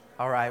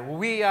All right, well,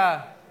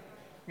 we're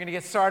going to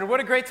get started. What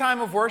a great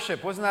time of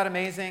worship. Wasn't that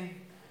amazing?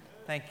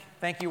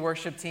 Thank you,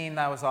 worship team.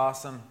 That was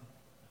awesome.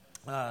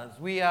 As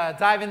we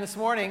dive in this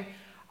morning,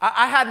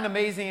 I had an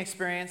amazing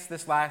experience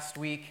this last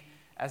week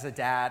as a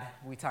dad.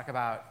 We talk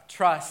about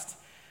trust.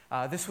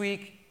 This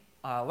week,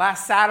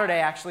 last Saturday,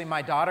 actually,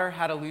 my daughter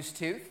had a loose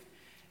tooth,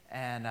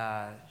 and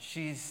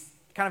she's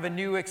kind of a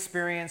new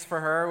experience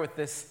for her with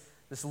this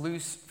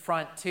loose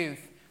front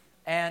tooth.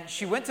 And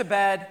she went to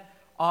bed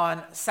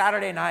on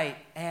Saturday night,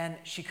 and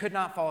she could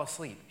not fall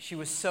asleep. She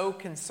was so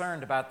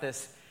concerned about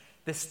this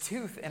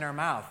tooth in her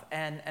mouth.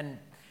 And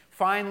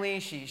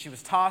finally, she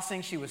was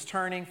tossing, she was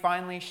turning.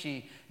 Finally,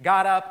 she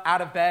got up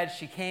out of bed.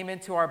 She came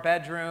into our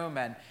bedroom,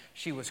 and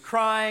she was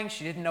crying.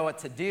 She didn't know what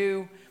to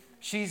do.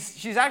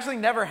 She's actually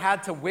never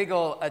had to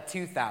wiggle a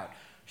tooth out.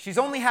 She's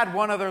only had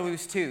one other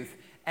loose tooth,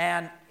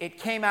 and it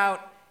came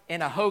out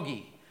in a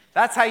hoagie.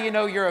 That's how you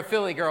know you're a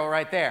Philly girl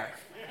right there,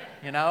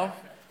 you know?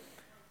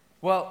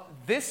 Well,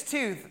 this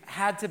tooth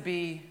had to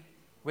be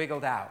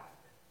wiggled out.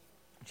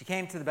 She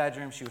came to the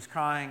bedroom, she was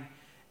crying,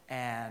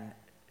 and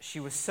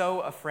she was so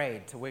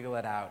afraid to wiggle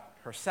it out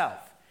herself.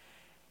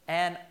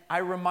 And I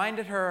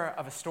reminded her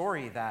of a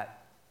story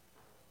that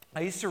I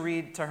used to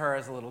read to her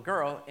as a little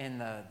girl in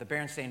the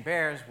Berenstain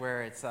Bears,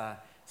 where it's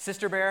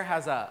Sister Bear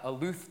has a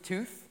loose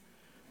tooth,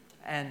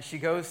 and she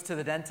goes to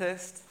the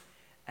dentist,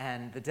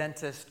 and the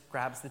dentist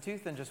grabs the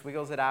tooth and just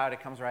wiggles it out. It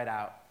comes right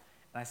out.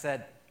 And I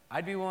said,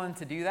 I'd be willing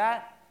to do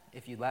that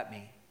if you'd let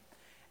me.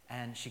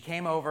 And she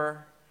came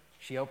over,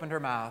 she opened her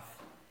mouth,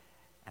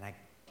 and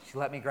she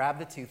let me grab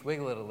the tooth,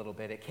 wiggle it a little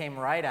bit. It came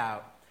right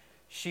out.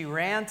 She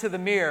ran to the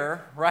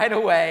mirror right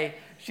away.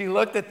 She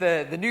looked at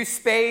the new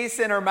space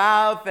in her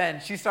mouth,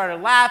 and she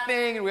started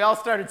laughing, and we all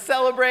started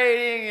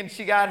celebrating, and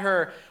she got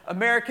her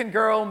American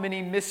Girl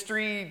mini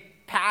mystery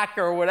pack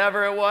or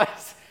whatever it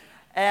was.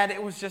 And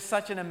it was just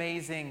such an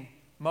amazing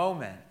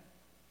moment.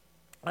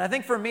 And I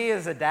think for me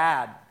as a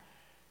dad,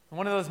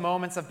 one of those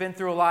moments, I've been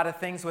through a lot of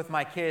things with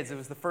my kids. It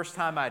was the first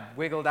time I'd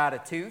wiggled out a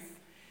tooth.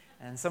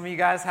 And some of you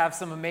guys have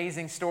some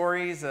amazing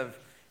stories of,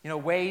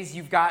 ways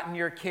you've gotten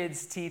your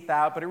kids' teeth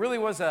out. But it really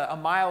was a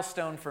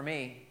milestone for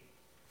me.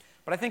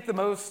 But I think the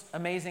most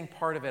amazing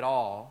part of it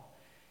all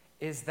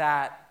is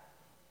that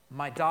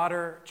my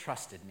daughter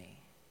trusted me.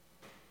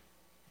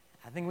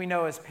 I think we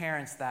know as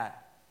parents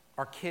that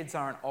our kids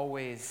aren't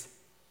always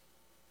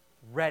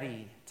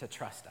ready to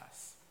trust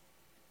us.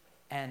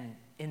 And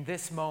in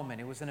this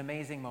moment, it was an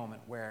amazing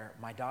moment where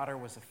my daughter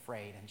was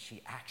afraid and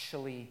she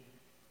actually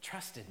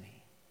trusted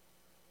me.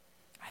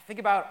 I think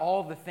about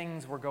all the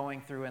things we're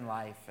going through in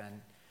life,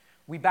 and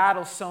we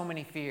battle so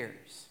many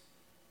fears.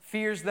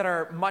 Fears that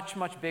are much,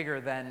 much bigger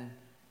than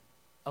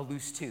a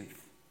loose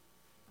tooth.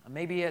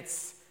 Maybe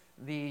it's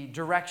the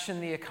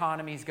direction the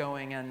economy's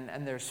going,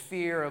 and there's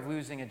fear of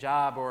losing a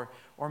job,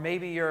 or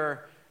maybe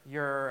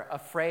you're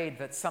afraid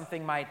that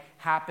something might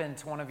happen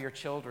to one of your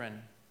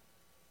children.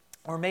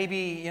 Or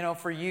maybe,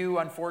 for you,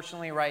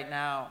 unfortunately, right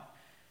now,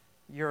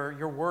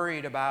 you're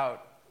worried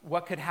about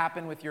what could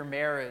happen with your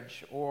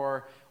marriage,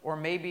 or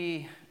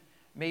maybe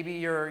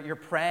you're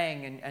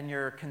praying and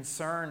you're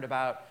concerned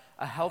about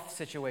a health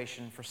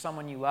situation for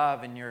someone you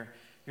love, and you're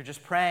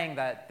just praying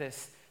that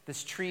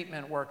this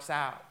treatment works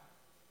out.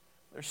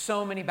 There's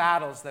so many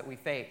battles that we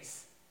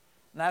face.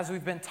 And as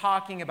we've been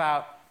talking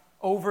about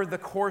over the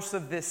course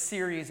of this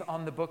series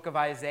on the book of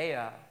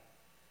Isaiah,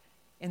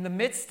 in the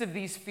midst of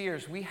these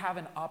fears, we have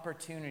an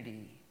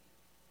opportunity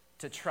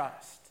to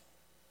trust.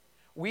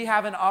 We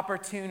have an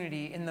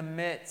opportunity in the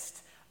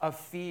midst of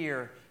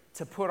fear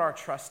to put our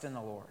trust in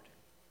the Lord.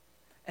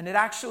 And it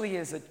actually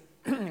is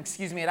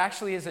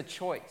a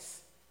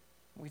choice.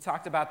 We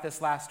talked about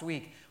this last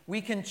week. We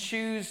can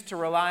choose to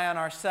rely on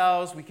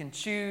ourselves. We can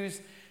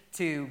choose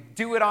to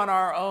do it on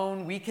our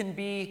own. We can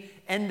be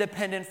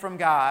independent from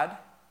God.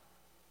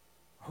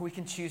 Or we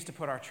can choose to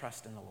put our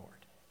trust in the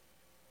Lord.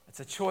 It's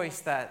a choice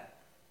that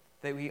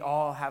we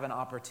all have an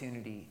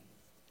opportunity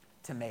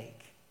to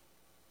make.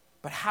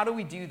 But how do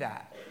we do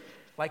that?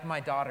 Like my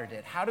daughter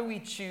did. How do we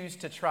choose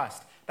to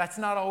trust? That's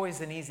not always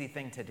an easy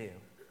thing to do.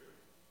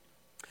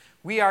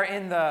 We are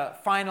in the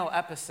final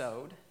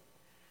episode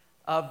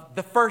of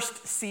the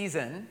first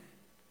season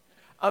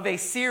of a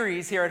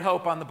series here at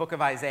Hope on the book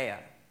of Isaiah.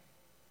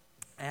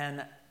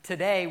 And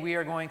today we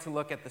are going to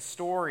look at the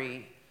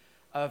story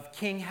of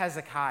King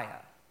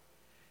Hezekiah.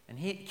 And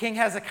King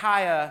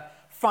Hezekiah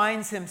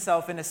finds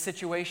himself in a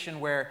situation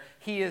where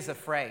he is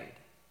afraid.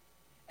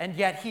 And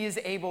yet he is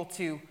able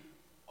to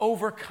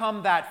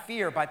overcome that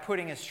fear by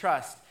putting his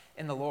trust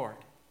in the Lord.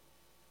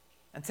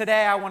 And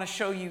today I want to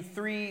show you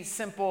 3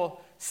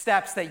 simple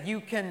steps that you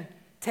can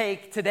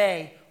take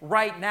today,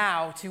 right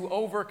now, to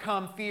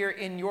overcome fear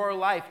in your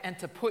life and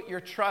to put your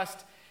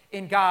trust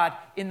in God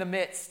in the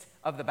midst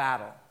of the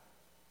battle.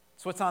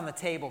 That's what's on the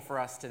table for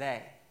us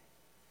today.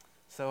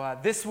 So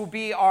this will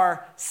be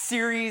our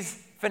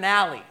series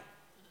finale.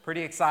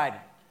 Pretty excited.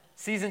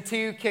 Season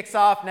 2 kicks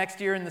off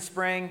next year in the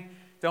spring.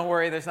 Don't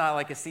worry, there's not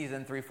like a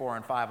season 3, 4,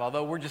 and 5,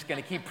 although we're just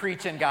going to keep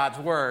preaching God's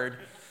word.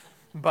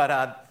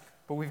 But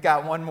but we've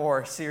got one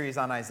more series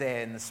on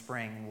Isaiah in the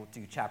spring, and we'll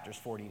do chapters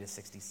 40 to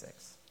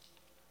 66.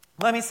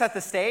 Let me set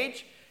the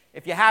stage.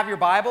 If you have your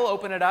Bible,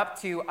 open it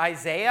up to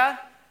Isaiah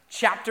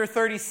chapter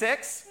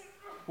 36.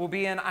 We'll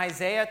be in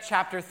Isaiah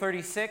chapter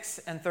 36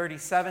 and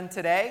 37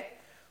 today.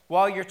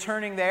 While you're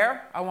turning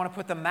there, I want to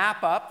put the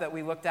map up that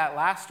we looked at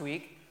last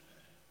week.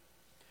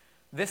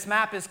 This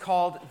map is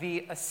called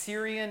the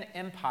Assyrian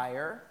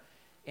Empire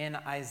in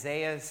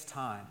Isaiah's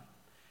time.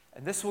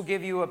 And this will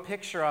give you a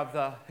picture of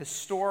the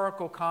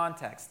historical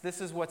context.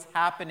 This is what's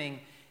happening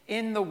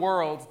in the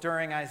world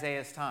during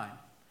Isaiah's time.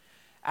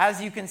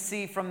 As you can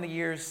see from the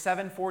years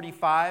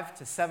 745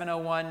 to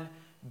 701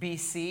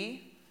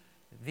 BC,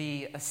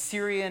 the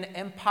Assyrian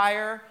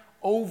Empire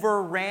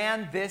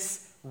overran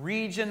this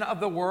region of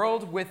the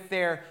world with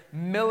their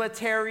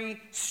military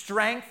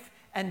strength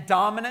and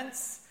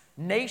dominance.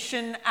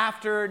 Nation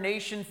after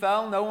nation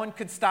fell. No one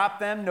could stop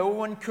them. No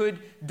one could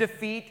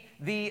defeat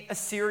the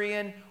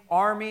Assyrian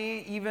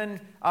army.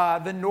 Even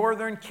the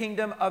northern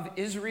kingdom of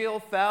Israel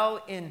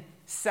fell in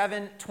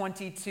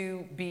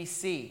 722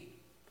 BC.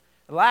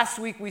 Last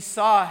week we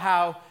saw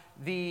how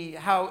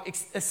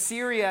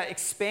Assyria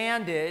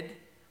expanded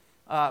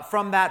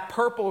from that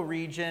purple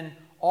region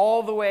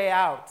all the way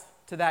out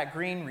to that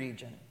green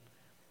region.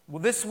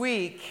 Well, this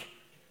week,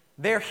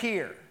 they're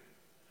here.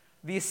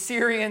 The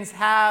Assyrians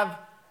have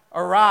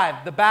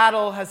arrived. The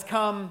battle has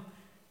come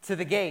to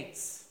the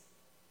gates.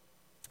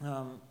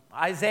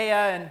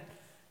 Isaiah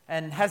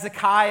and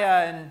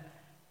Hezekiah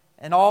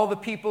and all the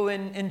people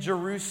in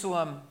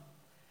Jerusalem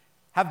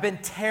have been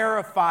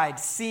terrified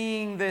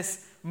seeing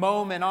this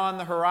moment on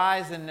the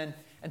horizon.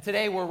 And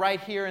today we're right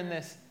here in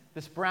this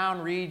brown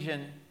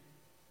region.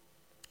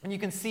 And you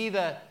can see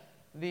the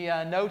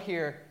note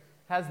here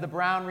has the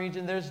brown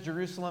region. There's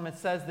Jerusalem. It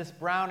says this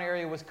brown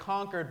area was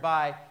conquered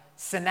by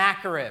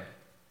Sennacherib.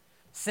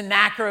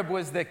 Sennacherib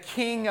was the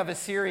king of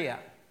Assyria.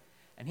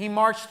 And he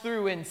marched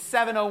through in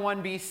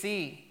 701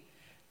 BC.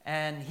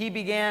 And he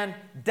began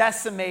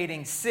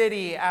decimating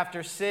city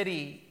after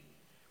city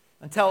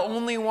until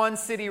only one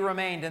city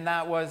remained, and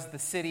that was the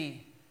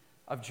city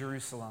of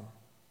Jerusalem.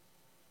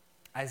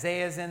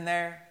 Isaiah's in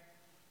there.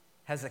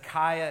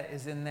 Hezekiah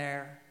is in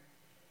there.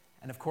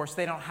 And of course,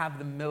 they don't have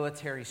the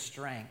military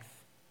strength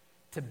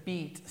to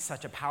beat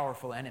such a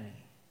powerful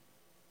enemy.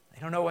 They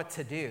don't know what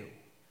to do,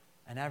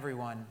 and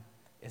everyone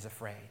is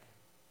afraid.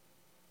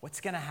 What's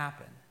going to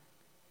happen?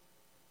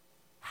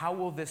 How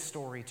will this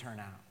story turn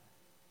out?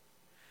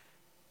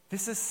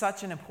 This is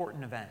such an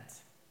important event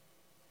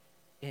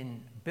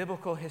in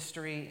biblical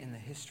history, in the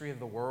history of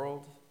the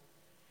world.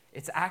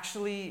 It's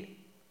actually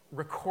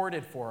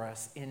recorded for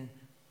us in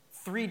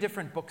 3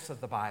 different books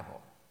of the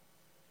Bible.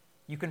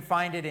 You can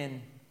find it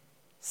in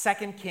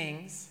 2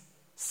 Kings,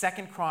 2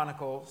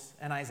 Chronicles,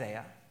 and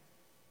Isaiah.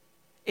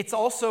 It's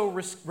also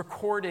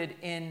recorded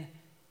in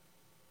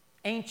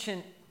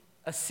ancient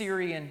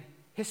Assyrian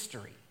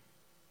history.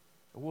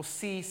 We'll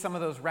see some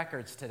of those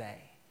records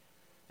today.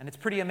 And it's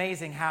pretty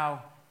amazing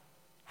how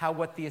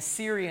what the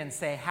Assyrians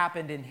say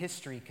happened in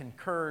history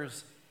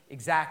concurs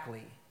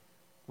exactly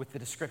with the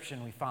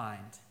description we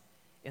find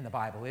in the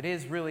Bible. It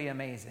is really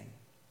amazing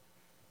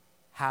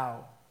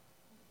how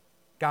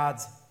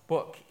God's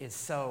book is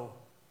so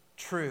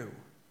true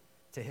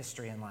to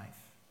history and life.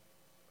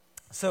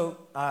 So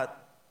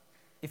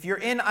if you're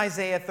in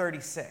Isaiah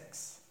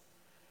 36,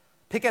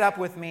 pick it up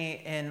with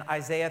me in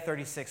Isaiah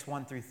 36,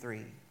 1 through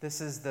 3.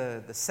 This is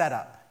the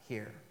setup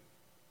here.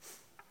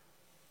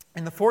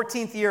 In the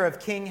 14th year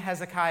of King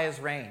Hezekiah's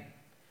reign,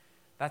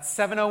 that's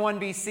 701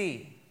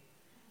 BC,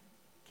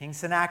 King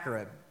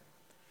Sennacherib,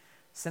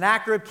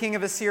 king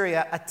of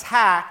Assyria,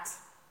 attacked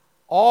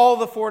all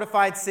the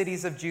fortified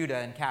cities of Judah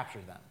and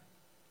captured them.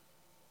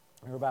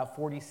 There were about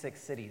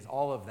 46 cities,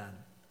 all of them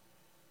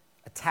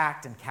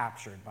attacked and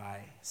captured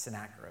by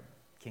Sennacherib,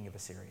 king of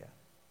Assyria.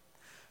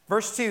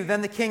 Verse 2,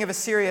 then the king of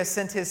Assyria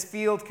sent his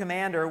field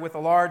commander with a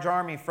large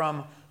army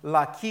from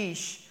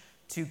Lachish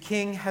to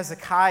King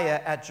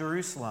Hezekiah at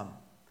Jerusalem.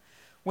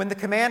 When the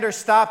commander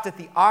stopped at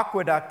the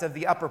aqueduct of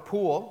the upper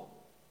pool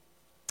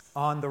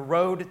on the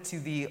road to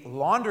the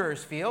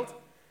launderer's field,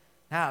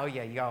 now,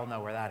 you all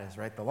know where that is,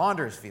 right? The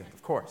launderer's field,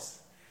 of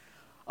course.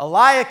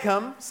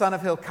 Eliakim, son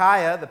of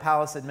Hilkiah, the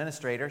palace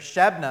administrator,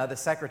 Shebna, the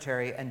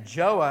secretary, and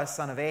Joah,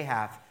 son of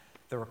Ahath,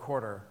 the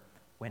recorder,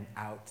 went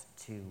out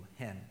to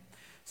him.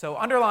 So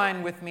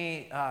underline with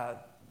me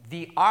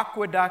the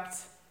aqueduct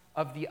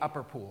of the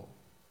upper pool.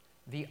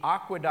 The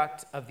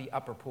aqueduct of the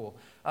upper pool.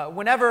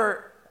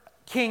 Whenever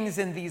kings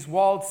in these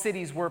walled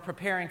cities were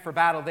preparing for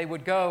battle, they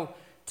would go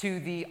to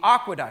the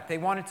aqueduct. They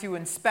wanted to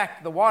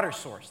inspect the water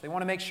source. They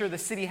want to make sure the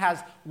city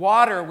has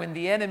water when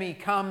the enemy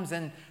comes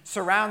and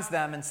surrounds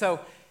them. And so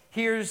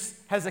here's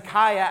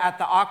Hezekiah at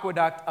the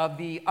aqueduct of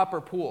the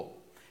upper pool.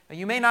 Now,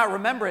 you may not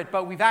remember it,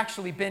 but we've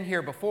actually been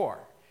here before.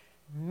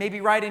 Maybe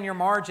right in your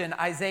margin,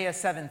 Isaiah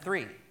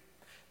 7:3.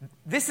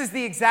 This is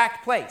the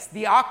exact place,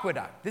 the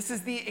aqueduct. This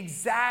is the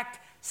exact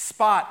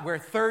spot where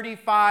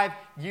 35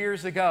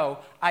 years ago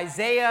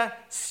Isaiah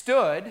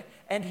stood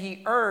and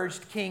he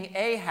urged King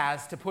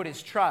Ahaz to put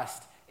his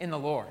trust in the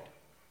Lord.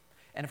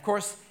 And of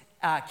course,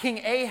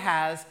 King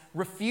Ahaz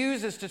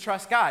refuses to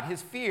trust God.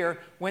 His fear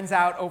wins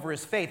out over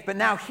his faith. But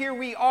now here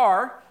we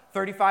are,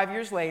 35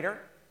 years later,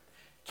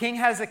 King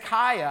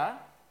Hezekiah,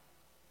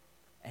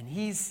 and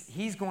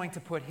he's going to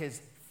put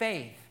his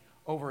faith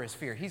over his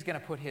fear. He's going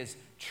to put his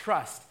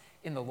trust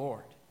in the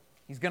Lord.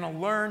 He's going to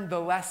learn the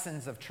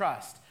lessons of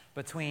trust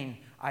between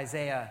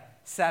Isaiah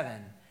 7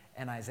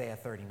 and Isaiah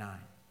 39.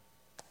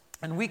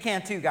 And we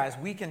can too, guys.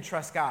 We can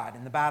trust God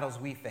in the battles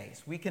we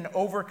face. We can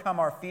overcome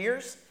our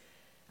fears.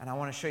 And I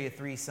want to show you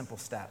 3 simple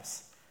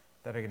steps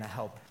that are going to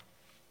help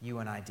you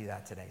and I do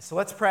that today. So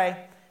let's pray,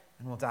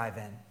 and we'll dive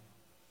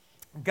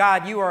in.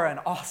 God, you are an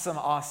awesome,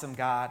 awesome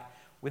God.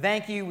 We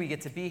thank you. We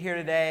get to be here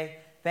today.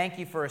 Thank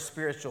you for a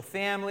spiritual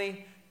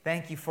family.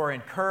 Thank you for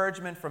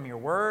encouragement from your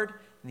word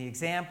and the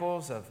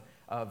examples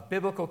of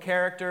biblical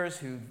characters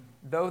who,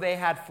 though they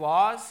had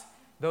flaws,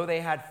 though they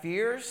had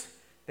fears,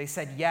 they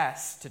said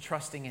yes to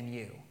trusting in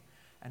you.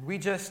 And we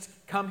just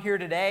come here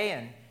today,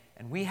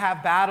 and we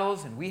have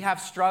battles, and we have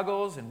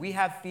struggles, and we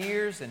have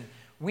fears, and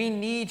we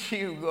need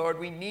you, Lord.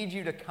 We need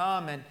you to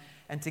come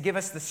and to give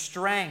us the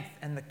strength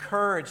and the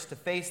courage to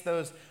face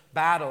those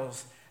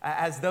battles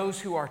as those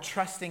who are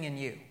trusting in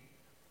you.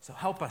 So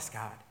help us,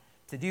 God,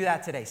 to do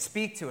that today.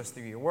 Speak to us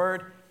through your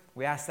word.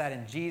 We ask that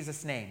in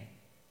Jesus' name.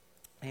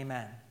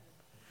 Amen.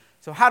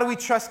 So how do we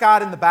trust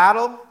God in the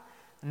battle?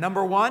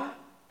 Number 1,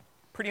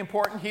 pretty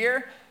important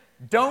here,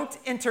 don't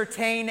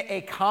entertain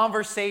a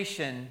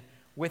conversation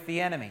with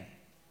the enemy.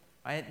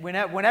 Right?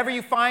 Whenever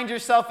you find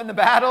yourself in the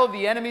battle,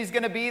 the enemy's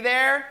going to be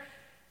there,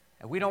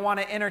 and we don't want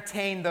to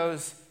entertain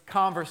those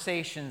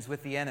conversations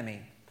with the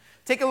enemy.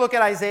 Take a look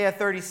at Isaiah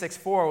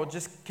 36:4. We'll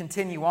just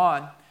continue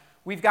on.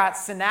 We've got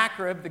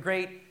Sennacherib, the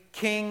great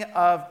king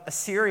of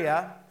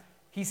Assyria.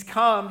 He's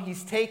come,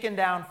 he's taken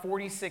down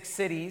 46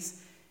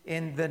 cities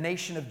in the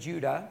nation of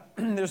Judah.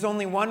 There's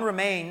only one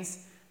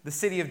remains, the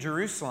city of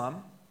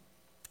Jerusalem.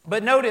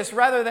 But notice,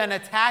 rather than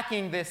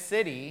attacking this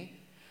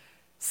city,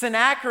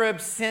 Sennacherib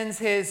sends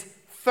his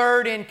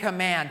third in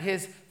command,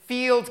 his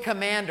field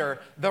commander,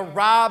 the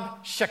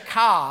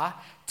Rabshakeh,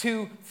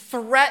 to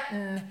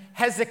threaten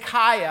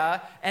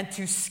Hezekiah and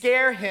to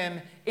scare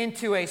him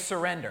into a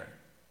surrender.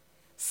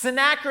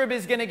 Sennacherib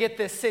is going to get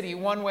this city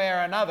one way or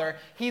another.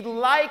 He'd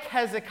like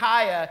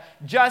Hezekiah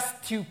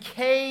just to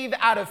cave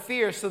out of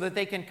fear so that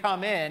they can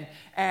come in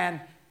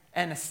and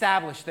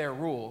establish their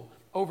rule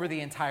over the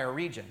entire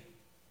region.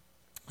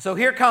 So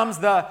here comes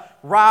the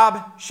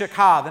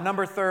Rabshakeh, the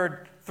number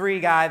 3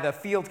 guy, the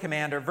field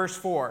commander. Verse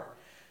 4.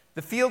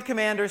 The field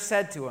commander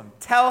said to him,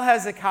 "Tell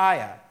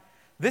Hezekiah,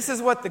 this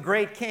is what the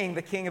great king,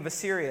 the king of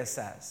Assyria,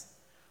 says.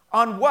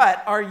 On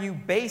what are you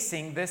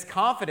basing this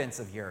confidence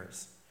of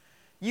yours?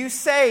 You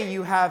say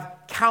you have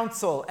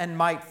counsel and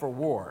might for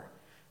war,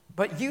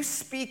 but you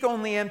speak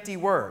only empty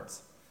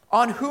words.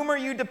 On whom are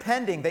you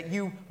depending that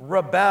you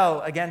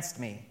rebel against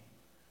me?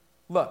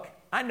 Look,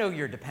 I know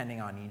you're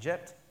depending on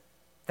Egypt,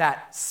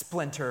 that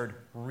splintered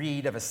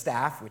reed of a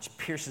staff which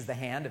pierces the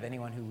hand of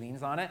anyone who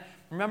leans on it."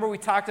 Remember we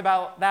talked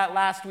about that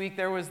last week?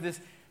 There was this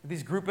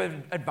group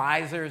of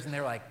advisors, and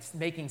they're like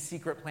making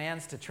secret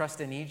plans to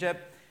trust in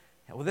Egypt.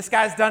 Well, this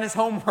guy's done his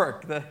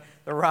homework, the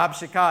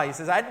Rabshakeh. He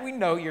says, we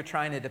know you're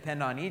trying to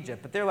depend on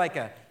Egypt, but they're like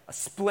a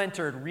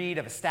splintered reed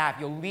of a staff.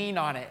 You'll lean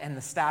on it, and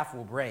the staff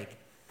will break.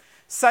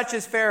 Such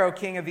is Pharaoh,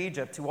 king of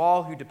Egypt, to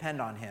all who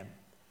depend on him.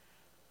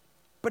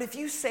 But if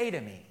you say to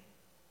me,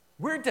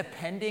 we're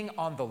depending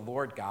on the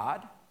Lord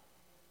God,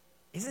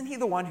 isn't he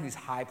the one whose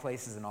high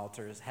places and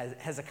altars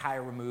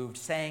Hezekiah removed,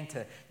 saying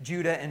to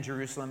Judah and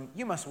Jerusalem,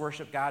 you must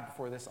worship God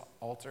before this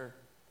altar?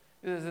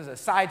 There's a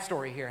side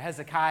story here.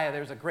 Hezekiah,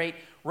 there was a great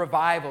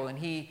revival, and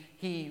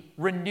he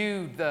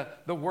renewed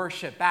the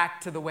worship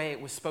back to the way it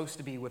was supposed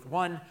to be with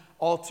one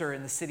altar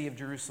in the city of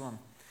Jerusalem.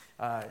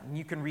 And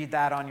you can read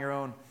that on your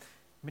own.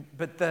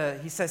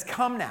 But he says,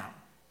 come now.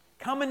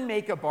 Come and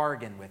make a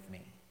bargain with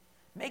me.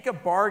 Make a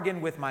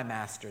bargain with my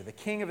master, the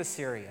king of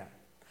Assyria.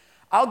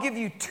 I'll give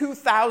you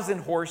 2,000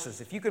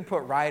 horses if you can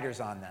put riders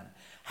on them.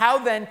 How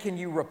then can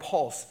you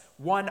repulse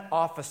one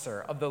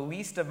officer of the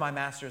least of my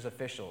master's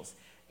officials,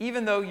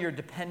 even though you're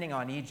depending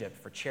on Egypt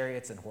for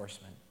chariots and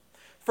horsemen?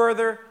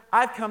 Further,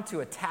 I've come to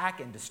attack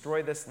and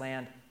destroy this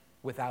land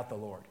without the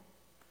Lord.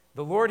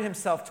 The Lord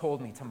himself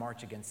told me to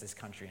march against this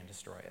country and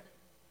destroy it.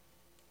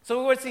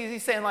 So what's he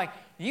saying? Like,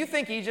 do you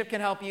think Egypt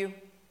can help you?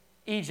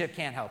 Egypt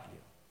can't help you.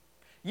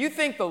 You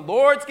think the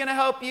Lord's going to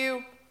help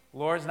you? The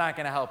Lord's not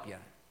going to help you.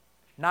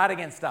 Not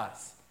against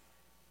us.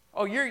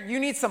 Oh, you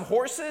need some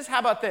horses? How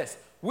about this?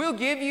 We'll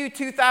give you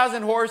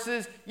 2,000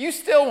 horses. You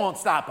still won't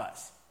stop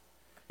us.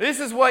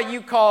 This is what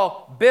you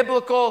call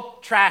biblical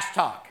trash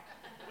talk.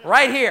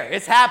 Right here.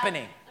 It's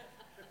happening.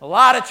 A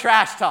lot of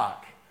trash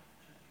talk.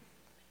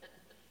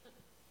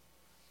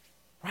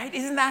 Right?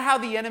 Isn't that how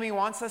the enemy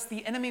wants us?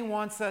 The enemy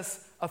wants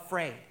us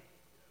afraid.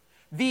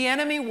 The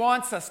enemy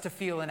wants us to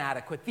feel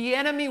inadequate. The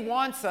enemy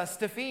wants us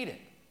defeated.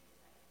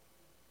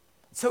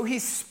 So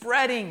he's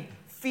spreading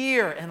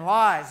fear and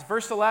lies.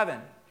 Verse 11.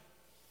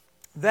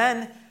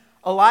 Then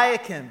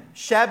Eliakim,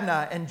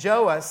 Shebna, and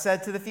Joah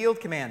said to the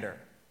field commander,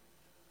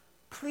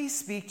 please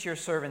speak to your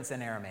servants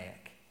in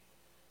Aramaic.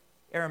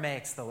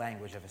 Aramaic's the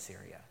language of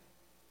Assyria.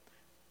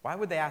 Why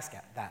would they ask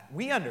that?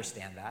 We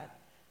understand that.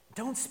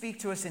 Don't speak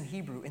to us in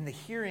Hebrew in the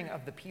hearing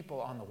of the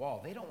people on the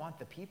wall. They don't want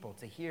the people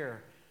to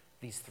hear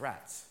these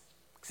threats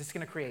because it's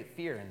going to create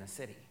fear in the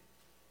city.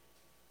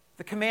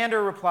 The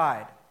commander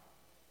replied,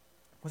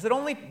 was it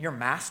only your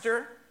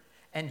master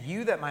and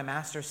you that my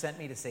master sent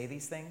me to say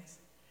these things?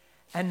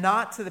 And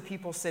not to the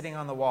people sitting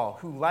on the wall,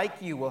 who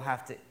like you will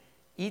have to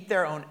eat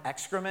their own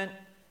excrement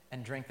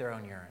and drink their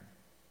own urine.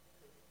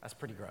 That's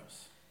pretty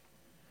gross.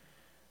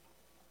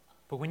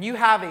 But when you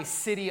have a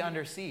city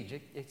under siege,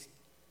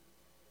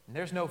 and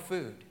there's no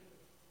food.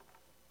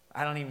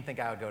 I don't even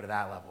think I would go to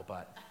that level,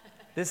 but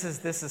this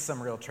is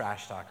some real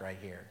trash talk right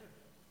here.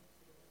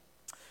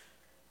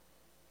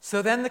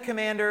 So then the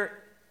commander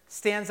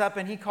stands up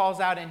and he calls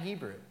out in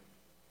Hebrew.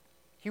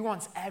 He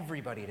wants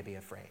everybody to be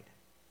afraid.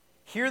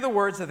 Hear the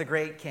words of the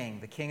great king,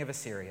 the king of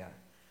Assyria.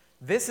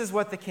 This is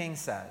what the king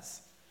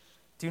says.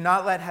 Do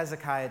not let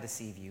Hezekiah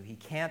deceive you. He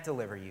can't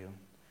deliver you.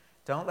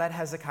 Don't let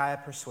Hezekiah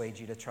persuade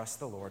you to trust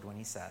the Lord when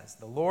he says,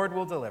 the Lord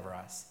will deliver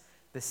us.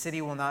 The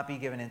city will not be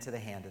given into the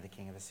hand of the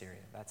king of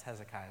Assyria. That's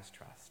Hezekiah's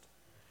trust.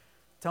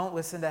 Don't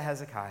listen to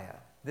Hezekiah.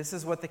 This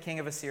is what the king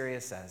of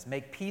Assyria says.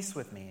 Make peace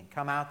with me and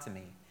come out to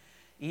me.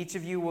 Each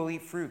of you will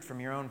eat fruit from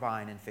your own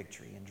vine and fig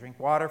tree and drink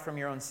water from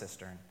your own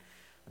cistern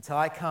until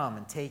I come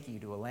and take you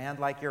to a land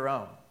like your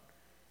own,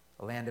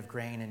 a land of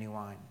grain and new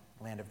wine,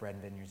 a land of bread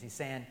and vineyards. He's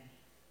saying,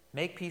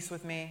 make peace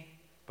with me,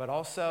 but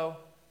also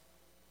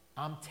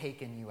I'm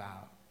taking you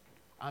out.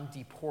 I'm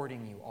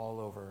deporting you all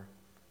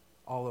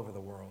over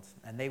the world.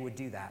 And they would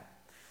do that.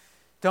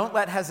 Don't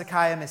let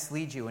Hezekiah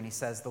mislead you when he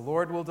says, the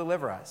Lord will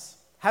deliver us.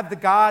 Have the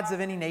gods of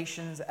any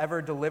nations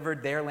ever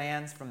delivered their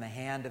lands from the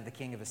hand of the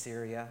king of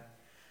Assyria?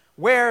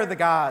 Where are the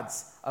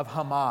gods of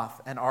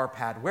Hamath and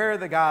Arpad? Where are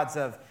the gods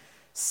of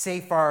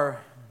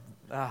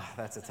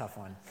that's a tough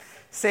one.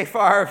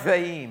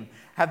 Sepharvaim.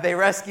 Have they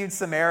rescued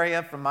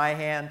Samaria from my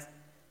hand?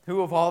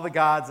 Who of all the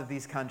gods of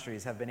these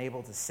countries have been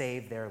able to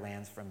save their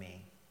lands from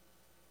me?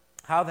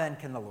 How then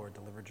can the Lord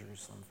deliver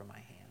Jerusalem from my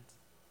hand?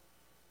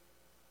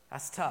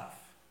 That's tough.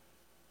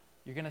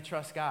 You're going to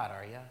trust God,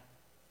 are you?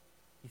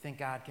 You think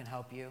God can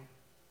help you?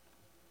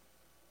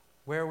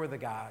 Where were the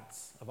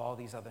gods of all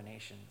these other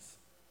nations?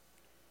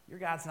 Your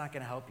God's not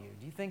going to help you.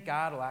 Do you think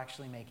God will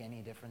actually make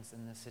any difference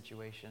in this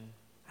situation?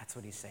 That's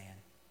what he's saying.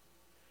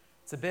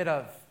 It's a bit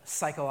of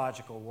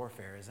psychological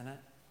warfare, isn't it?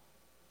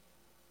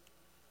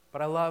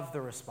 But I love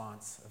the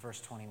response of verse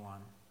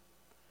 21.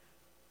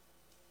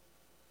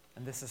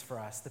 And this is for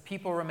us. The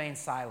people remained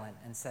silent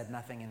and said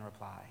nothing in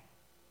reply,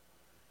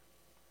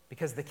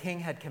 because the king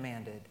had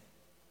commanded,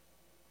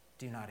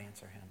 do not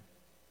answer him.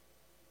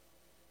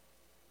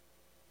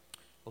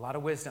 A lot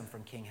of wisdom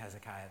from King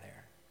Hezekiah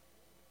there.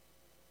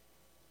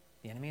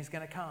 The enemy is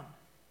going to come.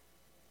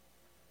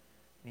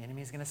 The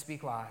enemy is going to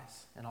speak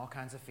lies and all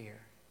kinds of fear.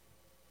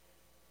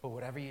 But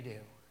whatever you do,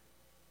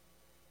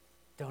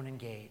 don't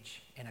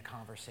engage in a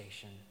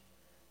conversation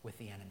with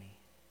the enemy.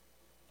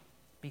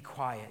 Be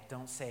quiet.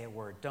 Don't say a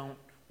word. Don't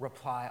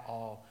reply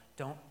all.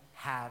 Don't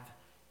have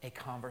a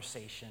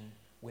conversation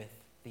with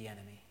the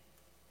enemy.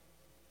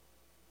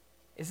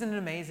 Isn't it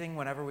amazing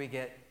whenever we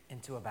get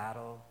into a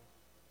battle,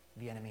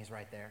 the enemy's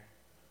right there?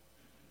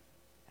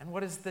 And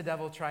what does the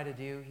devil try to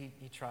do?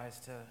 He tries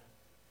to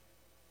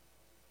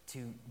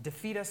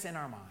defeat us in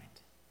our mind.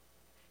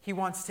 He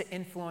wants to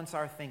influence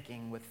our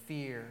thinking with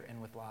fear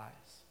and with lies.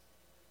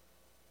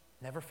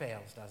 Never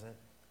fails, does it?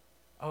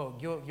 Oh,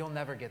 you'll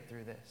never get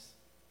through this.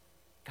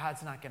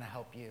 God's not going to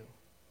help you.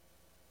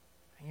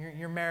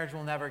 Your marriage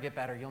will never get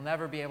better. You'll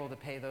never be able to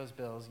pay those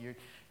bills.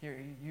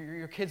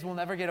 Your kids will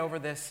never get over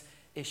this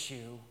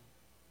issue.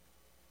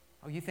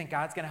 Oh, you think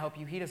God's going to help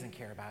you? He doesn't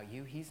care about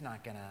you. He's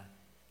not going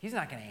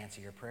to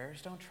answer your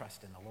prayers. Don't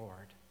trust in the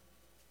Lord.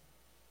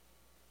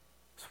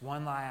 It's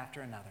one lie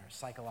after another,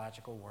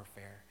 psychological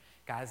warfare.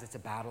 Guys, it's a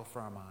battle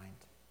for our mind.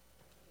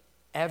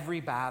 Every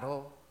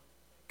battle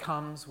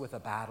comes with a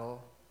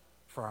battle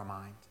for our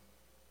mind.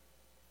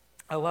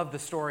 I love the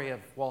story of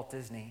Walt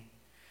Disney.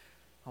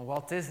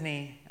 Walt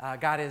Disney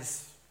got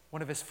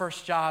one of his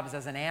first jobs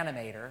as an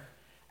animator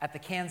at the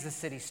Kansas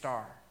City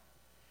Star.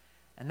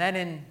 And then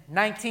in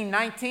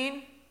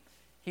 1919,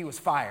 he was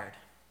fired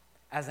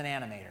as an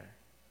animator.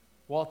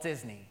 Walt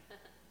Disney.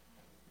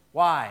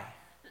 Why?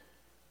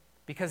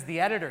 Because the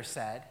editor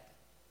said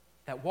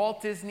that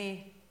Walt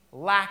Disney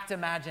lacked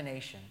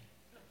imagination.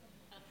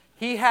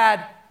 He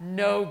had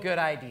no good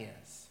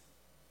ideas.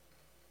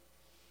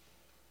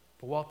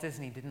 But Walt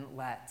Disney didn't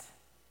let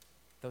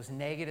those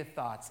negative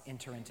thoughts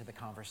enter into the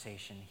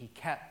conversation. He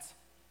kept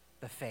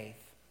the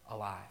faith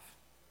alive.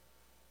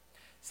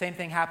 Same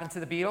thing happened to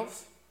the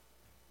Beatles.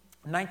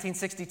 In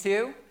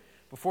 1962,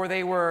 before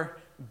they were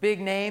big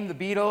name, the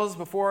Beatles,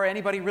 before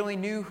anybody really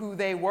knew who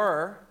they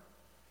were,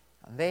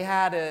 they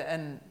had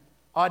an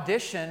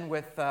audition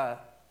with a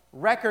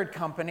record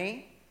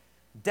company,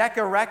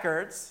 Decca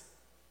Records,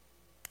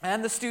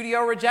 and the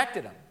studio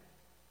rejected them.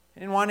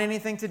 They didn't want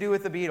anything to do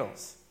with the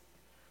Beatles.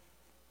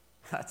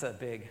 That's a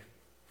big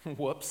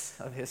Whoops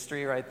of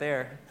history right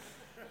there.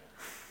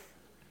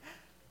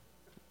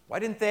 Why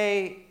didn't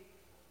they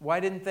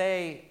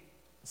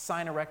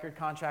sign a record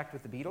contract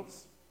with the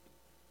Beatles?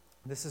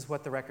 This is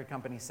what the record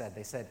company said.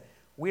 They said,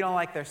 "We don't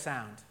like their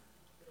sound.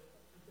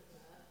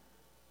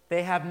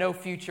 They have no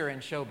future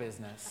in show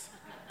business."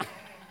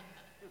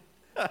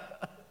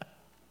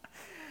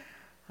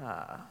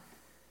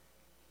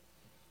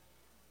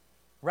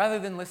 Rather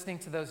than listening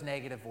to those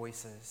negative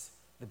voices,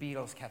 the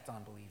Beatles kept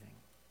on believing.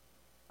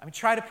 I mean,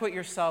 try to put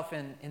yourself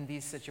in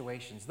these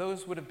situations.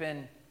 Those would have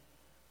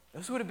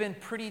been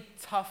pretty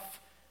tough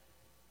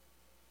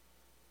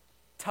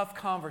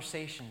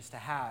conversations to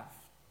have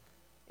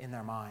in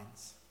their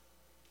minds.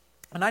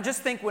 And I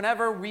just think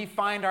whenever we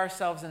find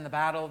ourselves in the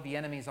battle, the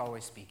enemy is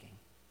always speaking.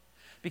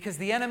 Because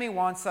the enemy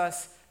wants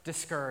us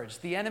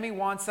discouraged. The enemy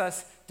wants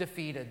us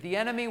defeated. The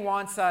enemy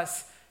wants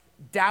us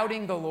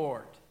doubting the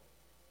Lord.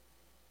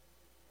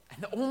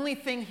 And the only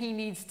thing he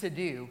needs to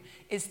do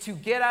is to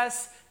get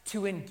us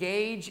to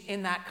engage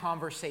in that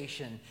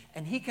conversation,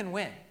 and he can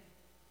win.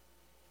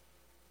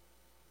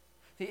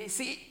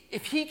 See,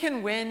 if he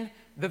can win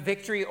the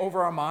victory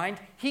over our mind,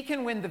 he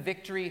can win the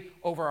victory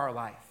over our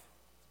life.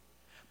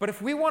 But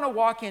if we want to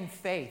walk in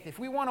faith, if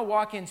we want to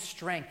walk in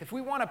strength, if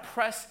we want to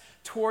press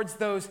towards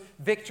those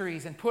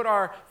victories and put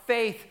our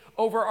faith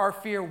over our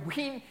fear,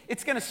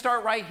 it's going to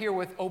start right here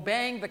with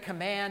obeying the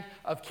command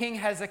of King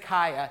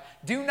Hezekiah.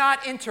 Do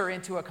not enter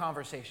into a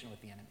conversation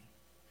with the enemy.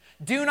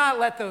 Do not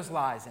let those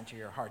lies enter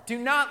your heart. Do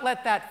not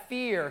let that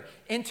fear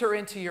enter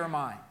into your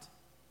mind.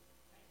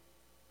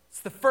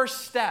 It's the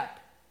first step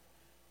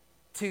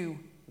to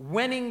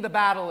winning the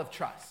battle of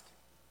trust.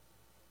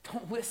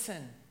 Don't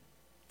listen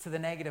to the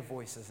negative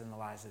voices and the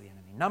lies of the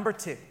enemy. Number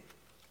 2,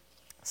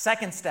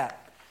 second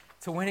step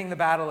to winning the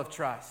battle of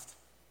trust.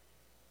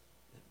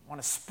 We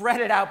want to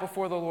spread it out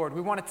before the Lord.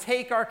 We want to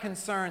take our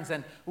concerns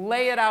and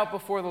lay it out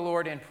before the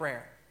Lord in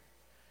prayer.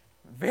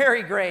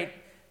 Very great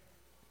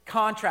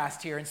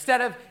contrast here.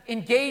 Instead of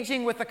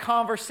engaging with a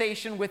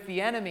conversation with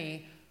the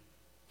enemy,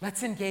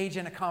 let's engage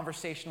in a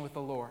conversation with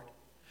the Lord.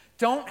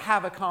 Don't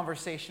have a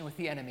conversation with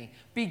the enemy.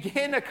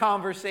 Begin a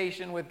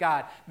conversation with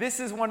God. This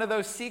is one of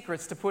those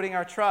secrets to putting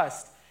our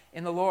trust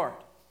in the Lord.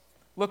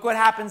 Look what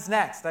happens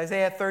next.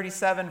 Isaiah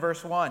 37,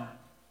 verse 1.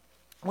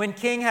 When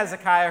King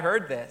Hezekiah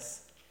heard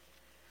this,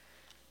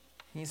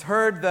 he's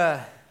heard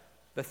the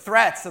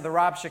threats of the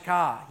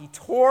Rabshakeh. He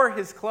tore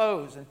his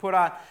clothes and put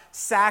on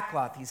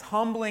sackcloth. He's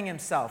humbling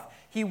himself.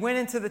 He went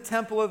into the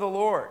temple of the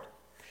Lord.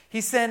 He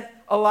sent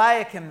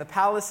Eliakim, the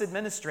palace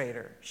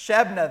administrator,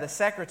 Shebna, the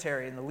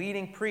secretary, and the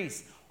leading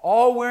priests,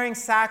 all wearing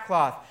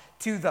sackcloth,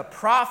 to the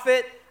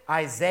prophet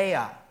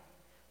Isaiah,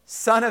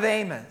 son of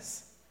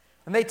Amos.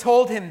 And they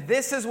told him,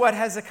 "This is what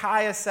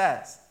Hezekiah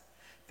says.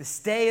 This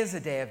day is a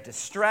day of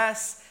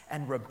distress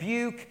and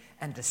rebuke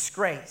and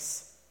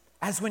disgrace,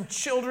 as when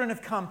children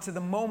have come to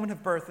the moment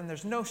of birth and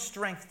there's no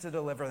strength to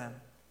deliver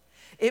them.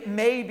 It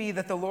may be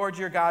that the Lord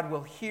your God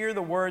will hear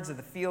the words of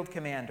the field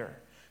commander,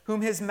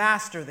 whom his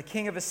master, the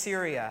king of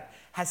Assyria,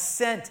 has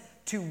sent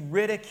to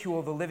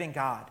ridicule the living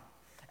God,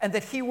 and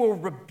that he will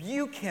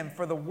rebuke him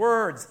for the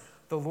words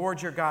the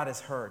Lord your God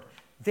has heard.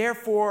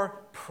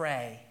 Therefore,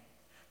 pray.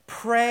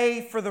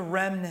 Pray for the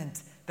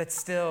remnant that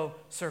still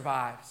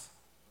survives."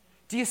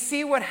 Do you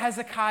see what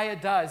Hezekiah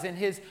does in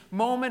his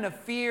moment of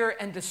fear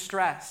and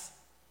distress?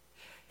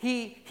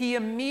 He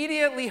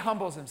immediately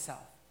humbles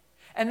himself,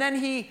 and then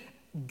he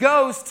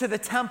goes to the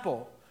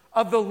temple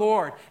of the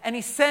Lord, and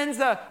he sends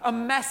a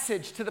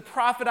message to the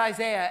prophet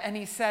Isaiah, and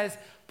he says,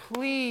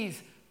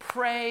 "Please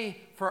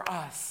pray for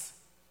us."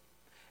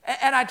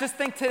 And I just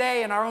think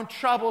today, in our own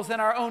troubles and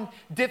our own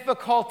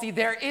difficulty,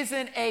 there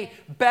isn't a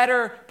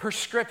better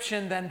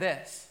prescription than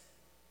this,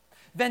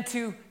 than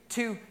to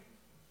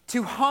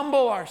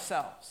humble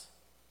ourselves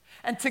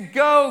and to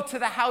go to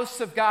the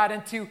house of God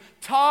and to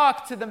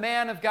talk to the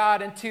man of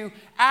God and to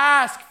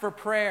ask for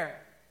prayer.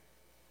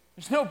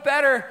 There's no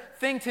better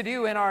thing to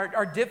do in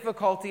our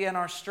difficulty and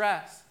our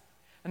stress.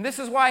 And this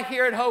is why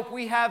here at Hope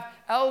we have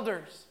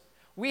elders.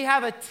 We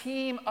have a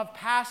team of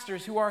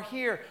pastors who are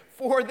here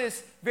for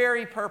this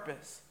very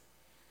purpose.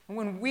 And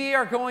when we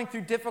are going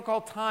through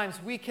difficult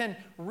times, we can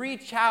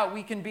reach out,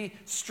 we can be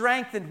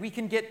strengthened, we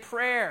can get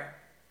prayer.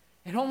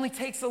 It only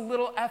takes a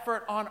little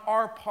effort on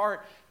our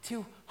part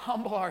to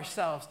humble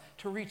ourselves,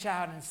 to reach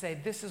out and say,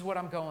 "This is what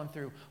I'm going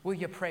through. Will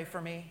you pray for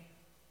me?"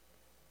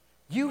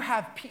 You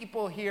have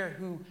people here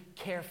who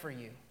care for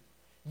you.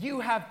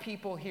 You have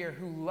people here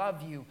who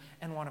love you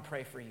and want to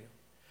pray for you.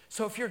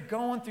 So if you're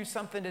going through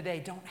something today,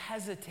 don't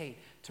hesitate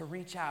to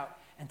reach out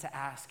and to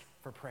ask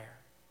for prayer.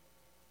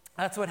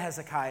 That's what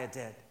Hezekiah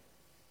did.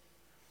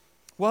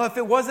 Well, if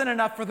it wasn't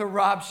enough for the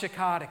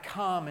Rabshakeh to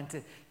come and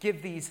to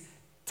give these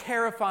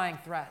terrifying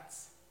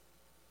threats,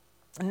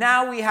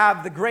 now we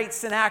have the great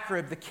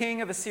Sennacherib, the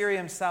king of Assyria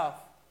himself,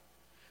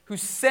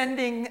 who's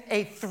sending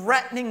a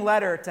threatening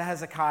letter to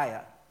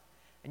Hezekiah.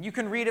 And you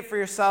can read it for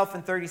yourself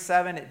in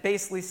 37. It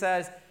basically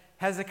says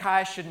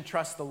Hezekiah shouldn't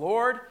trust the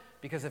Lord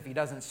because if he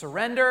doesn't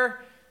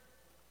surrender,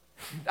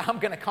 I'm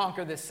going to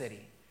conquer this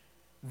city.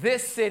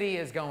 This city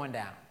is going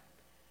down.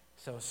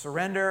 So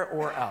surrender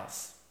or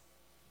else.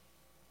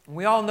 And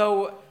we all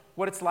know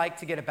what it's like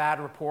to get a bad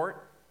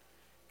report.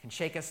 It can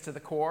shake us to the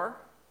core.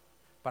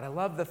 But I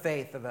love the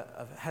faith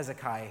of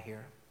Hezekiah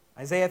here.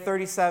 Isaiah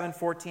 37,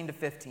 14 to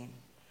 15.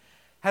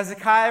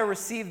 Hezekiah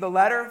received the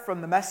letter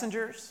from the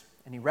messengers,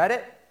 and he read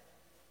it,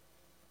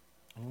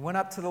 and went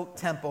up to the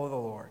temple of the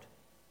Lord.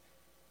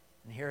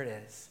 And here it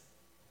is.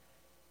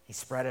 He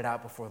spread it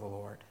out before the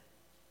Lord,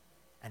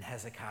 and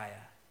Hezekiah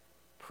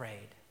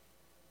prayed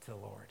to the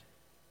Lord.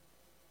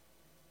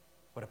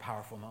 What a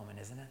powerful moment,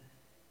 isn't it?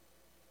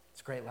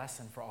 It's a great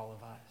lesson for all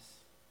of us.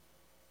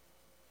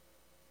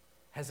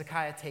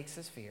 Hezekiah takes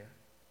his fear.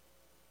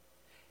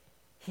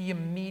 He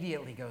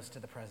immediately goes to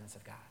the presence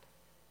of God.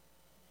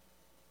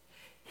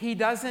 He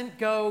doesn't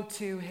go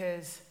to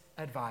his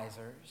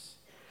advisors.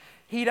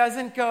 He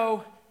doesn't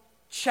go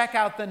check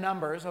out the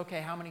numbers.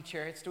 Okay, how many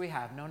chariots do we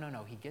have? No.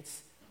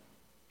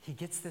 He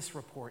gets this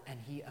report, and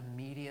he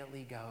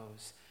immediately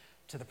goes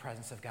to the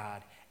presence of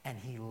God, and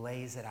he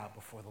lays it out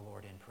before the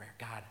Lord in prayer.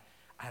 God,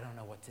 I don't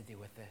know what to do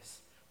with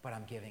this, but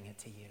I'm giving it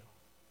to you.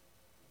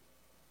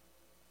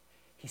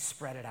 He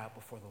spread it out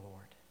before the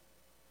Lord.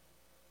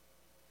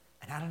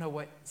 And I don't know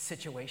what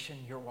situation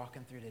you're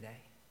walking through today.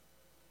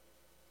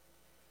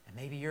 And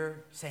maybe you're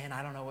saying,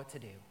 I don't know what to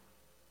do.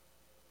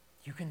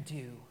 You can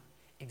do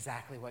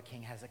exactly what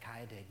King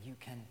Hezekiah did. You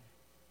can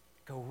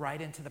go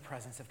right into the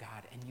presence of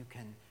God, and you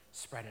can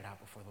spread it out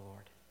before the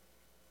Lord.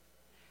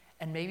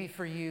 And maybe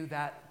for you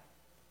that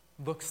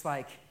looks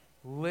like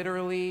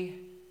literally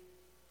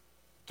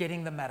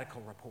getting the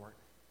medical report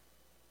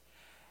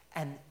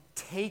and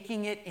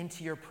taking it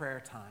into your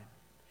prayer time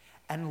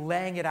and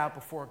laying it out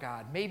before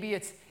God. Maybe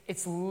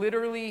it's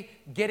literally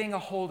getting a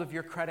hold of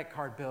your credit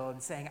card bill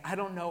and saying, I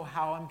don't know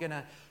how I'm going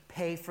to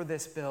pay for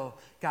this bill,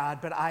 God,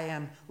 but I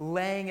am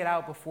laying it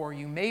out before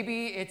you.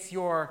 Maybe it's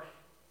your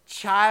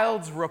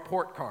child's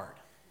report card.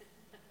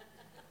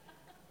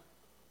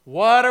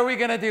 What are we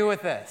going to do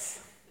with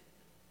this?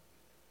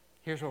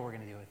 Here's what we're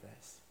going to do with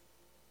this.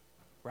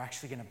 We're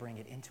actually going to bring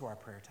it into our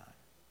prayer time.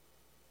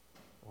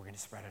 We're going to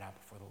spread it out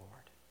before the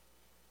Lord.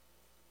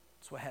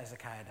 That's what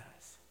Hezekiah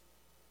does.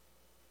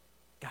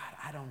 God,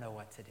 I don't know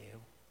what to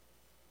do,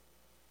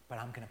 but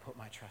I'm going to put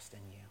my trust in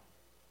you.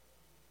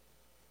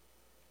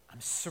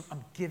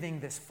 I'm giving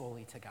this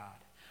fully to God.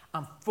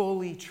 I'm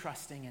fully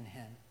trusting in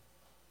him.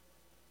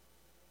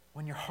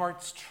 When your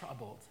heart's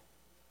troubled,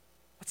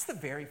 what's the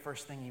very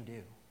first thing you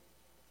do?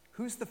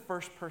 Who's the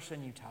first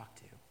person you talk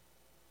to?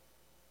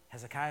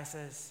 Hezekiah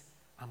says,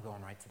 I'm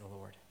going right to the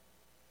Lord,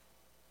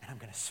 and I'm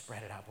going to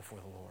spread it out before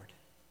the Lord.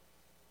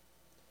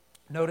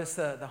 Notice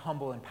the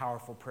humble and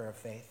powerful prayer of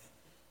faith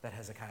that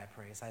Hezekiah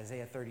prays.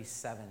 Isaiah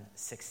 37,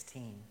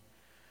 16.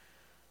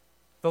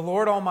 The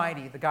Lord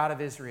Almighty, the God of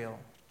Israel,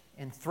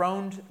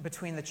 enthroned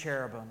between the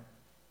cherubim.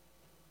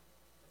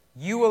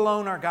 You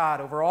alone are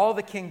God over all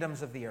the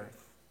kingdoms of the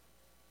earth.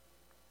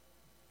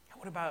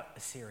 What about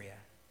Assyria?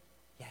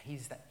 Yeah,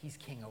 he's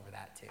king over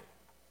that too.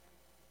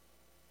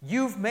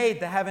 You've made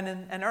the heaven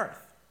and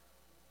earth.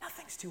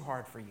 Nothing's too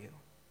hard for you.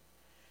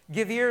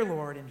 Give ear,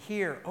 Lord, and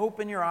hear.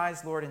 Open your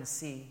eyes, Lord, and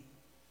see.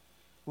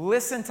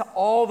 Listen to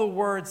all the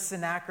words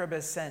Sennacherib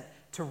has sent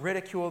to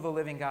ridicule the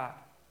living God.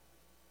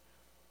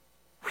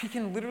 We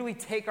can literally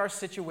take our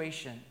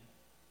situation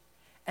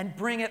and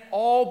bring it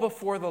all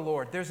before the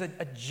Lord. There's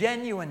a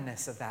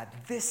genuineness of that.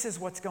 This is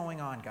what's going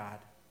on, God.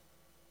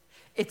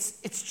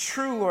 It's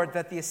true, Lord,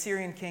 that the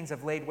Assyrian kings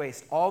have laid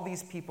waste all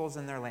these peoples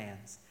and their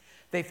lands.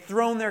 They've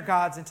thrown their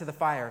gods into the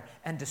fire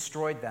and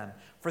destroyed them.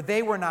 For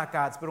they were not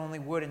gods, but only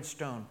wood and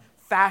stone,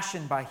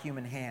 fashioned by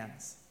human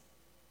hands.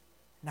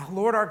 Now,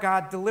 Lord our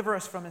God, deliver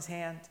us from his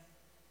hand,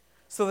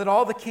 so that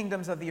all the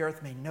kingdoms of the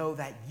earth may know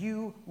that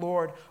you,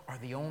 Lord, are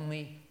the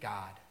only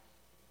God.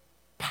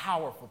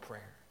 Powerful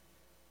prayer.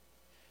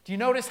 Do you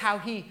notice how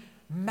he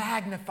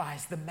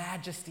magnifies the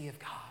majesty of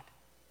God?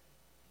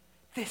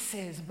 This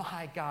is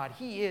my God.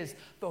 He is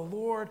the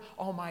Lord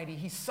Almighty.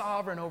 He's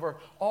sovereign over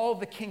all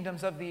the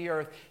kingdoms of the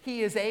earth.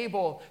 He is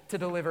able to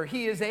deliver.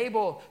 He is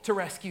able to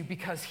rescue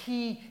because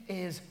he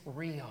is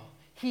real.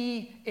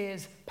 He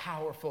is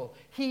powerful.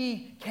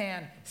 He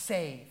can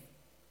save.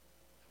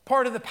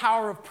 Part of the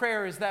power of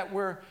prayer is that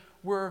we're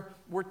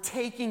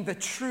taking the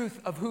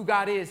truth of who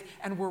God is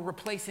and we're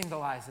replacing the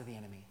lies of the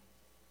enemy.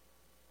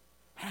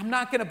 I'm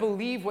not going to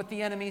believe what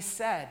the enemy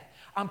said.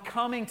 I'm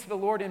coming to the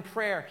Lord in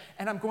prayer,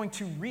 and I'm going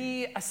to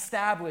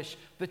reestablish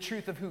the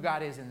truth of who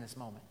God is in this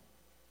moment.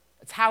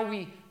 It's how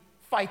we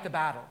fight the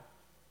battle.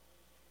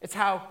 It's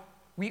how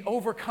we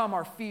overcome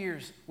our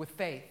fears with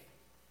faith.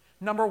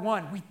 Number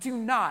one, we do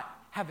not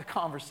have the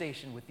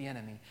conversation with the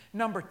enemy.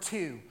 Number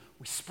two,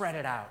 we spread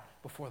it out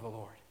before the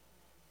Lord.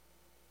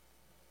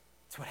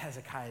 That's what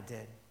Hezekiah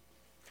did.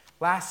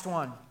 Last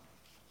one,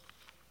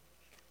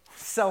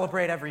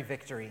 celebrate every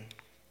victory.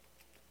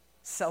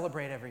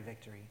 Celebrate every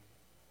victory.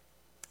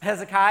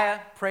 Hezekiah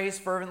prays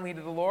fervently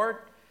to the Lord.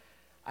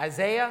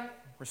 Isaiah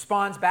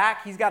responds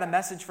back. He's got a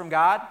message from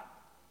God.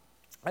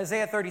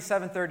 Isaiah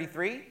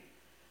 37:33.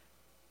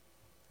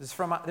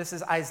 This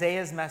is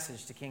Isaiah's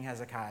message to King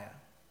Hezekiah.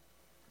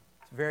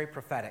 very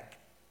prophetic.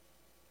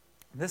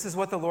 This is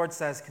what the Lord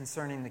says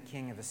concerning the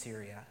king of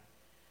Assyria.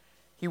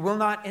 He will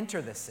not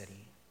enter this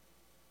city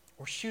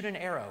or shoot an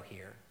arrow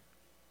here.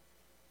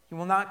 He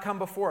will not come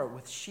before it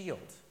with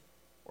shield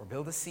or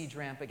build a siege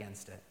ramp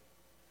against it.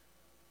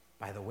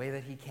 By the way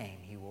that he came,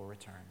 he will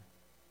return.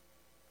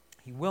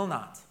 He will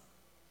not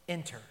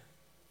enter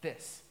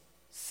this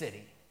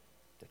city,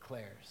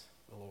 declares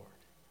the Lord.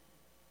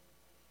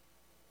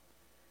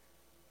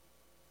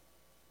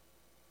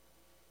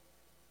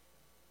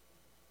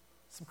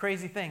 Some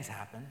crazy things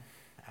happen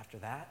after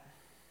that.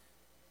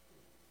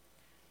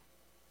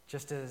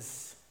 Just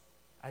as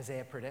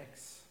Isaiah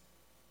predicts,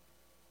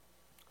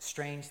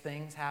 strange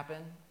things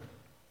happen,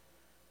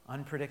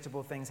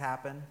 unpredictable things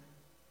happen.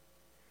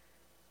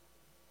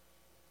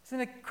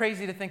 Isn't it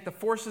crazy to think the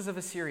forces of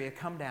Assyria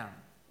come down?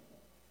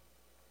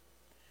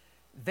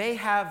 They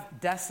have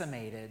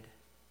decimated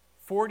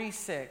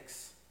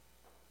 46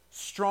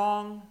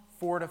 strong,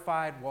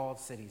 fortified, walled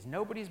cities.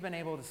 Nobody's been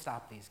able to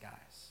stop these guys.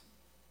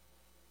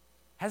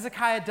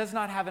 Hezekiah does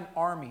not have an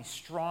army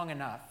strong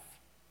enough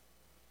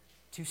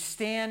to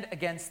stand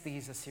against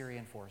these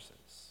Assyrian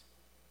forces.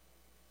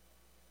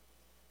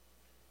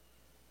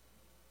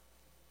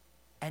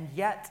 And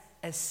yet,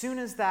 as soon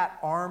as that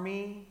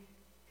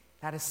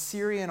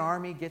Assyrian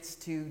army gets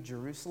to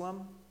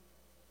Jerusalem,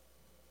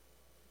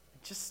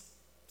 it just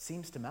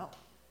seems to melt.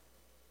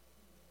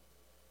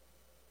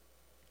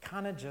 It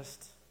kind of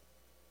just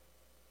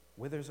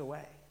withers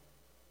away.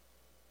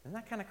 Isn't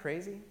that kind of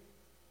crazy?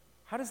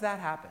 How does that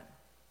happen?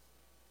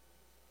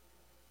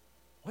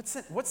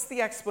 What's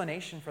the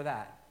explanation for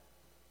that?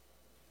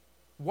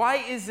 Why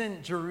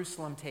isn't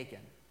Jerusalem taken?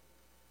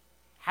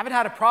 Haven't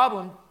had a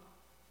problem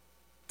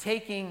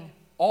taking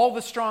all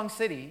the strong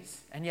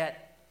cities, and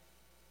yet,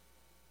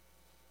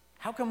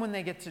 how come when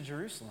they get to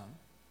Jerusalem,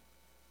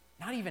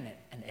 not even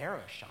an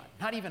arrow shot,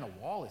 not even a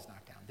wall is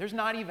knocked down? There's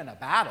not even a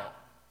battle.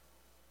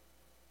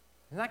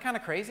 Isn't that kind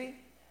of crazy?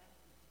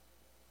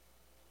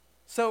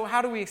 So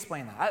how do we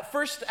explain that?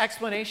 First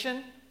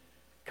explanation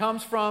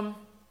comes from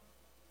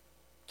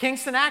King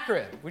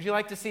Sennacherib. Would you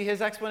like to see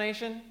his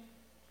explanation?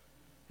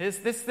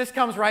 This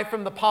comes right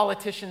from the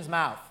politician's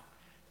mouth.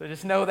 So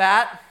just know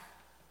that.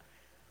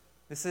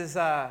 This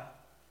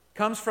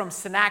comes from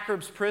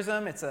Sennacherib's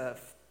prism. It's a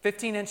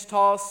 15-inch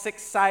tall,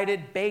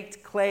 6-sided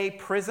baked clay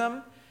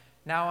prism,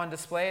 now on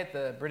display at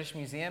the British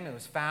Museum. It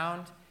was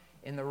found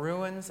in the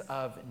ruins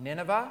of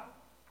Nineveh.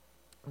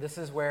 This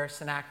is where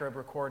Sennacherib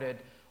recorded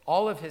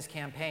all of his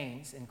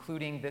campaigns,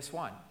 including this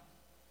one.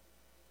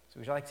 So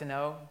would you like to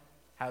know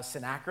how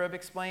Sennacherib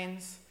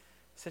explains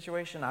the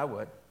situation? I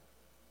would.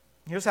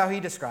 Here's how he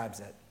describes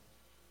it.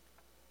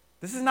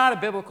 This is not a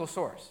biblical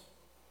source,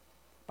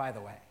 by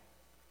the way.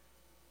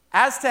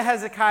 As to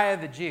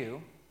Hezekiah the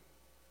Jew,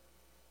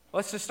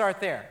 let's just start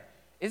there.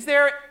 Is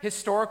there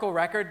historical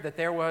record that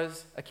there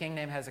was a king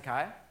named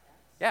Hezekiah?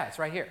 Yeah, it's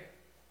right here.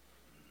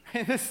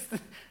 The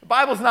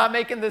Bible's not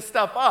making this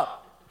stuff up.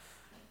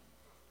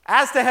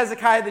 As to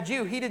Hezekiah the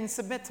Jew, he didn't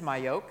submit to my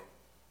yoke.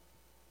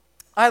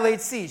 I laid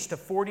siege to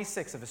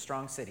 46 of his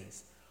strong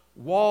cities,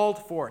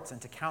 walled forts,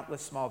 and to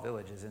countless small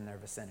villages in their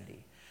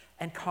vicinity,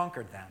 and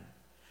conquered them.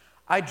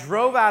 I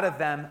drove out of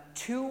them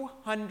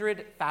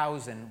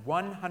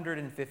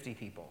 200,150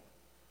 people.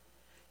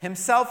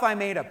 Himself I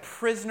made a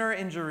prisoner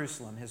in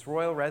Jerusalem, his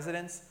royal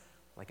residence,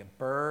 like a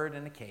bird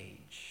in a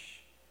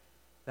cage.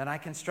 Then I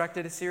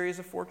constructed a series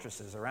of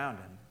fortresses around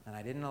him, and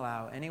I didn't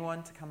allow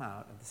anyone to come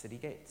out of the city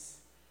gates.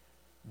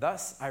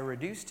 Thus I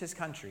reduced his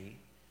country,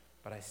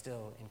 but I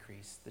still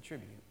increased the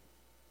tribute.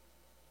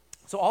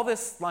 So all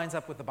this lines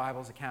up with the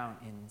Bible's account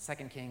in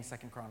 2 Kings,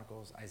 2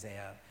 Chronicles,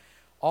 Isaiah.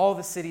 All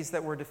the cities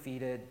that were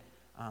defeated,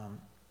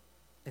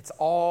 it's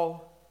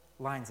all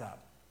lines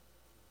up.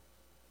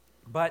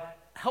 But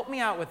help me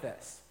out with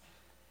this.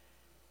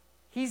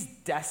 He's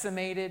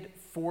decimated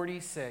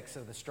 46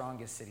 of the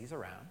strongest cities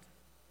around.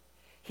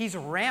 He's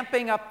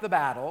ramping up the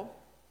battle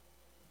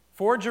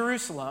for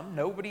Jerusalem.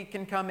 Nobody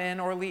can come in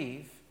or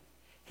leave.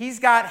 He's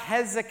got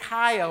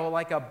Hezekiah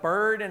like a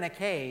bird in a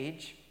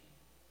cage.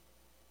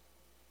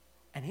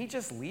 And he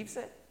just leaves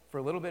it for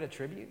a little bit of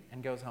tribute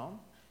and goes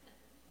home?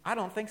 I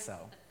don't think so.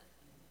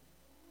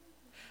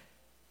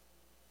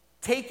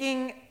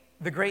 Taking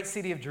the great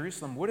city of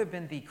Jerusalem would have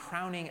been the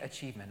crowning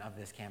achievement of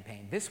this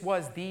campaign. This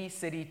was the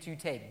city to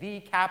take, the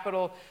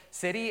capital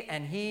city,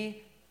 and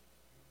he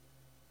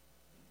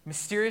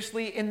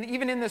mysteriously,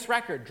 even in this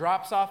record,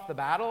 drops off the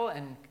battle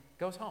and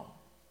goes home.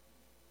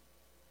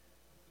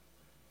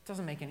 It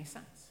doesn't make any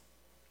sense.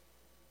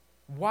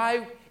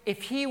 Why,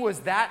 if he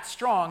was that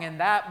strong and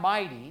that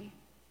mighty,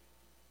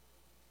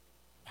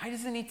 why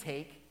doesn't he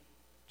take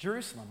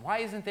Jerusalem? Why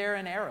isn't there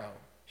an arrow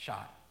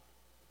shot?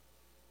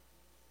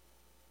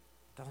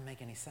 Doesn't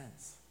make any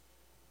sense.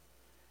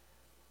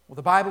 Well,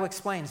 the Bible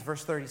explains,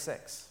 verse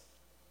 36.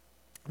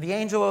 The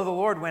angel of the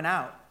Lord went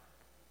out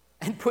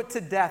and put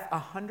to death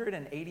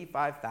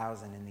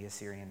 185,000 in the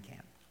Assyrian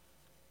camp.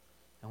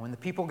 And when the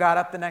people got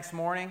up the next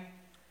morning,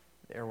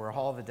 there were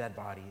all the dead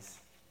bodies.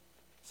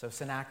 So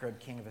Sennacherib,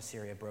 king of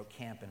Assyria, broke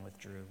camp and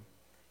withdrew.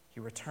 he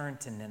returned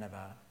to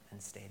Nineveh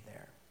and stayed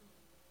there.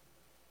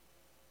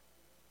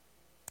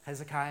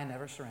 Hezekiah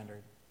never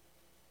surrendered.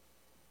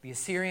 The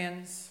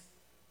Assyrians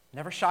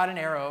never shot an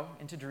arrow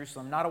into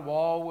Jerusalem. Not a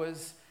wall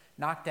was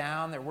knocked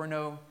down. There were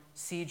no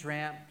siege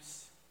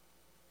ramps.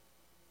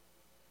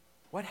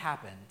 What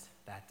happened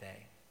that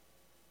day?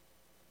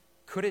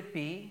 Could it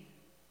be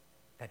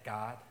that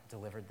God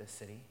delivered this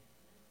city?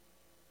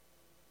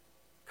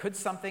 Could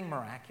something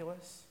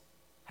miraculous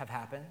have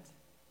happened?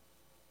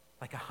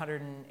 Like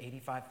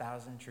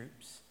 185,000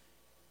 troops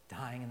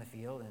dying in the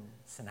field and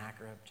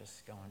Sennacherib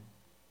just going,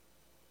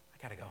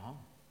 I got to go home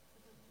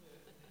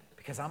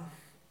because I'm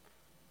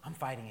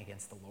fighting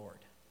against the Lord.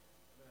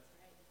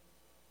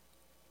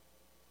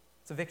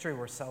 It's a victory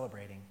worth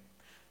celebrating.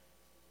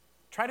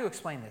 Try to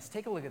explain this.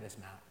 Take a look at this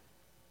map.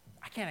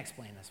 I can't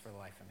explain this for the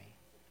life of me.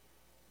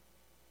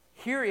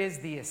 Here is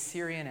the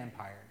Assyrian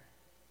Empire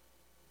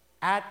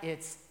at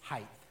its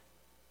height.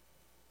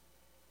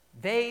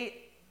 They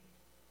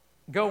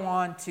go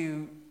on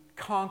to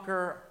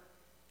conquer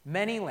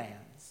many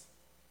lands.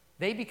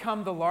 They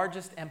become the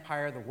largest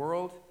empire the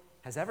world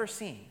has ever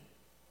seen.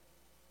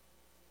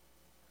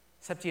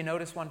 Except you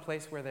notice one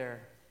place where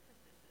they're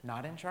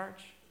not in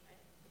charge?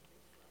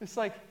 It's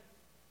like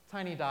a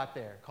tiny dot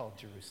there called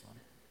Jerusalem.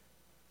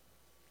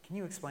 Can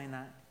you explain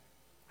that?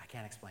 I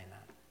can't explain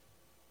that.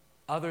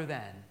 Other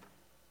than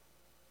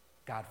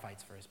God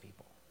fights for his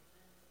people.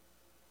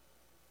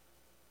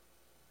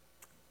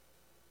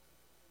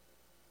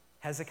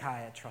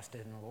 Hezekiah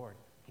trusted in the Lord.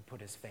 He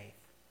put his faith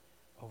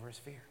over his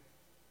fear.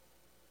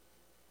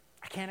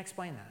 I can't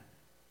explain that.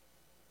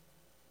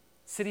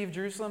 City of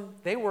Jerusalem,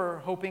 they were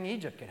hoping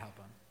Egypt could help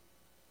them.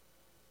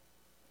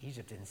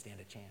 Egypt didn't stand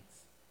a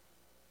chance.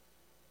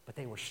 But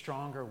they were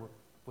stronger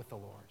with the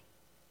Lord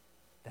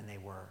than they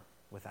were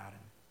without him.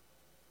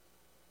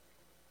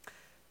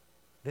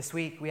 This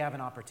week, we have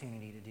an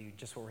opportunity to do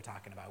just what we're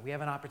talking about. We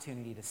have an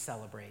opportunity to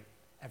celebrate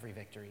every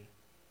victory.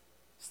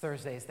 It's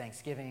Thursday's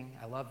Thanksgiving.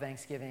 I love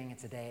Thanksgiving.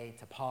 It's a day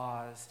to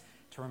pause,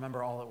 to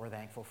remember all that we're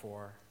thankful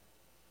for.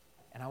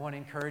 And I want to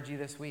encourage you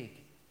this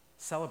week,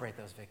 celebrate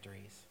those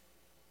victories.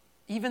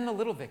 Even the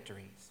little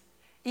victories.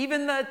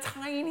 Even the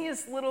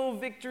tiniest little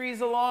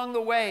victories along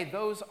the way,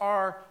 those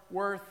are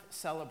worth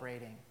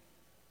celebrating.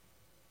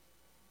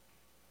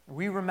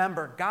 We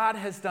remember God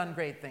has done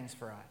great things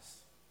for us.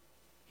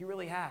 He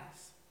really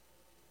has.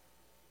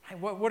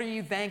 What are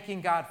you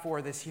thanking God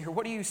for this year?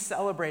 What are you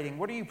celebrating?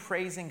 What are you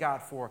praising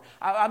God for?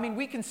 I mean,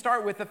 we can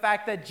start with the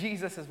fact that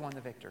Jesus has won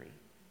the victory.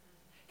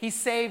 He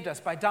saved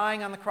us by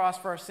dying on the cross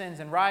for our sins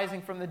and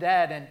rising from the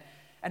dead.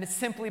 And it's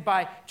simply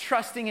by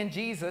trusting in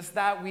Jesus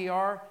that we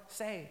are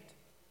saved.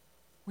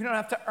 We don't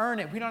have to earn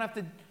it. We don't have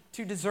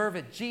to deserve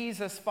it.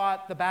 Jesus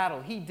fought the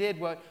battle. He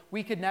did what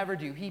we could never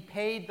do. He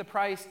paid the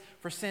price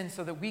for sin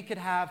so that we could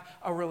have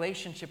a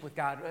relationship with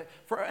God,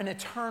 for an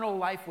eternal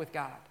life with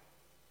God.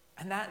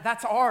 And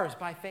that's ours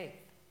by faith.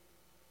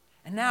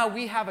 And now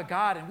we have a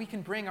God and we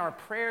can bring our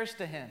prayers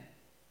to him.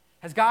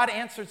 Has God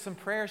answered some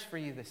prayers for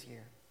you this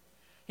year?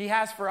 He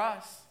has for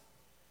us.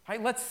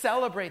 Right, let's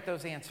celebrate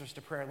those answers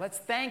to prayer. Let's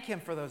thank him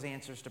for those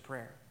answers to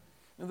prayer.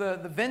 The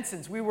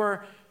Vincents, we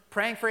were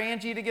praying for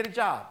Angie to get a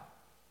job.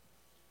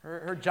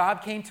 Her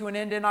job came to an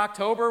end in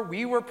October.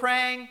 We were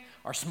praying.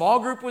 Our small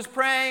group was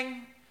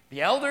praying.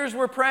 The elders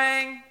were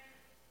praying.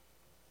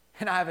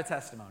 And I have a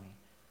testimony.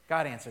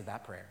 God answered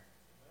that prayer.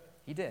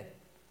 He did.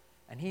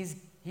 And he's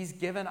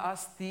given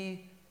us the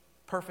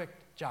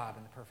perfect job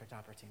and the perfect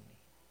opportunity.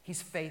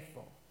 He's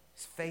faithful.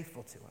 He's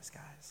faithful to us,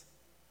 guys.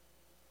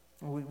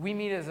 We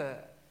meet as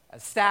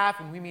staff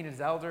and we meet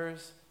as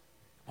elders.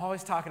 I'm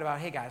always talking about,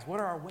 hey guys, what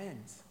are our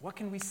wins? What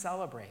can we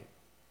celebrate?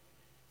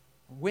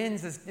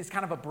 Wins is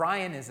kind of a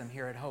Brianism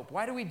here at Hope.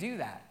 Why do we do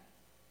that?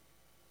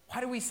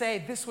 Why do we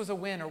say this was a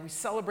win or we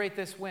celebrate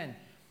this win?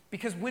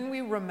 Because when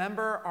we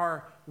remember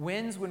our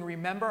wins, when we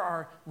remember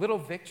our little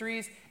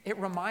victories, it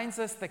reminds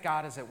us that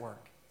God is at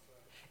work.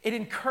 It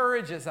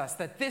encourages us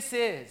that this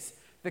is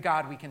the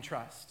God we can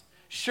trust.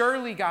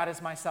 Surely God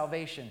is my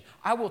salvation.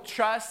 I will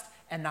trust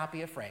and not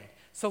be afraid.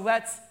 So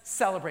let's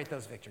celebrate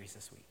those victories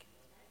this week,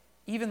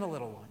 even the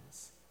little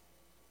ones.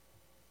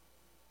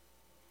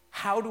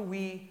 How do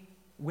we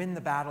win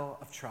the battle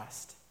of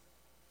trust?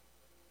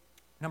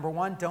 Number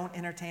one, don't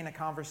entertain a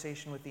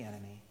conversation with the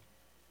enemy.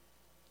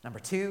 Number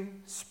two,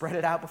 spread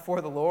it out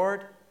before the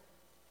Lord.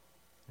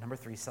 Number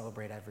three,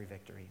 celebrate every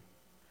victory.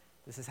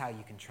 This is how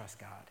you can trust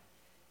God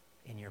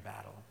in your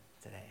battle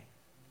today.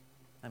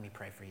 Let me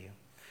pray for you.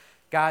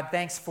 God,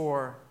 thanks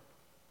for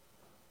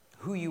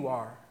who you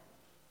are.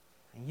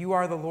 And you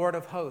are the Lord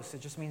of hosts.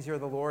 It just means you're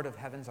the Lord of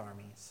heaven's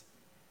armies.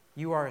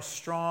 You are a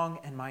strong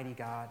and mighty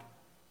God.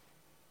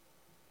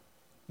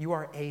 You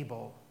are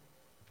able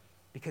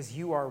because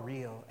you are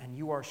real and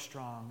you are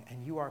strong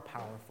and you are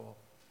powerful.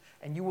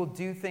 And you will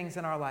do things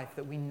in our life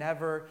that we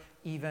never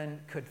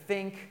even could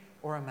think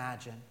or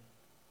imagine.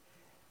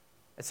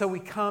 And so we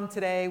come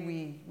today,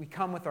 we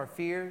come with our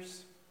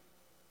fears.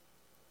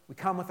 We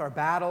come with our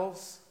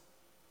battles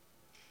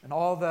and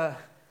all the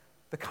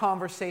the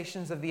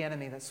conversations of the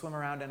enemy that swim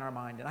around in our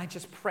mind. And I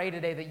just pray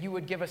today that you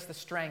would give us the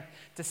strength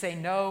to say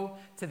no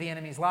to the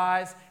enemy's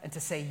lies and to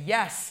say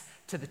yes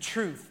to the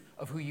truth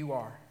of who you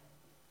are.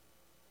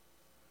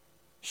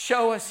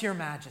 Show us your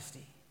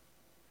majesty.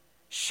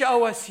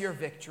 Show us your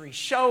victory.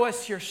 Show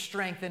us your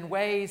strength in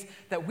ways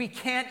that we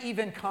can't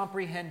even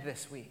comprehend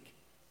this week.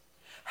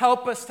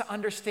 Help us to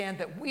understand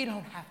that we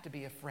don't have to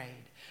be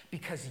afraid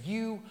because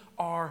you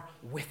are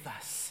with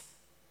us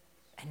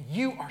and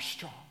you are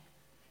strong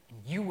and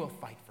you will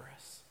fight for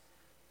us.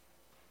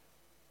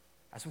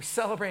 As we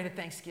celebrated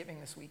Thanksgiving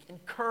this week,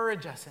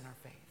 encourage us in our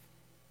faith.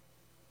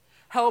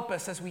 Help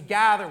us as we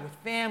gather with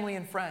family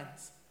and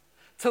friends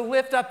to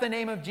lift up the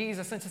name of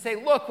Jesus and to say,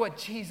 look what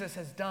Jesus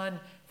has done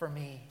for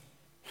me.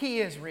 He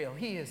is real.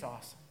 He is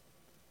awesome.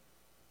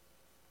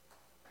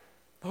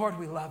 Lord,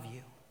 we love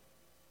you.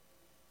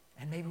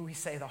 And maybe we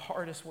say the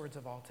hardest words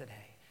of all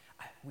today.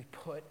 We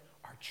put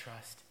our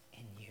trust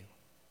in you.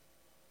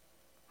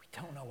 We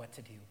don't know what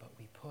to do, but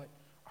we put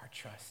our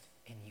trust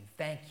in you.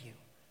 Thank you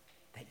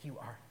that you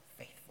are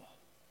faithful.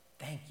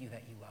 Thank you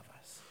that you love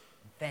us.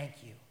 And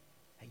thank you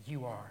that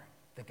you are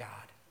the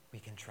God we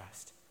can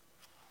trust.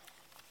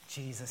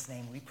 In Jesus'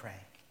 name we pray.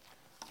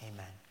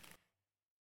 Amen.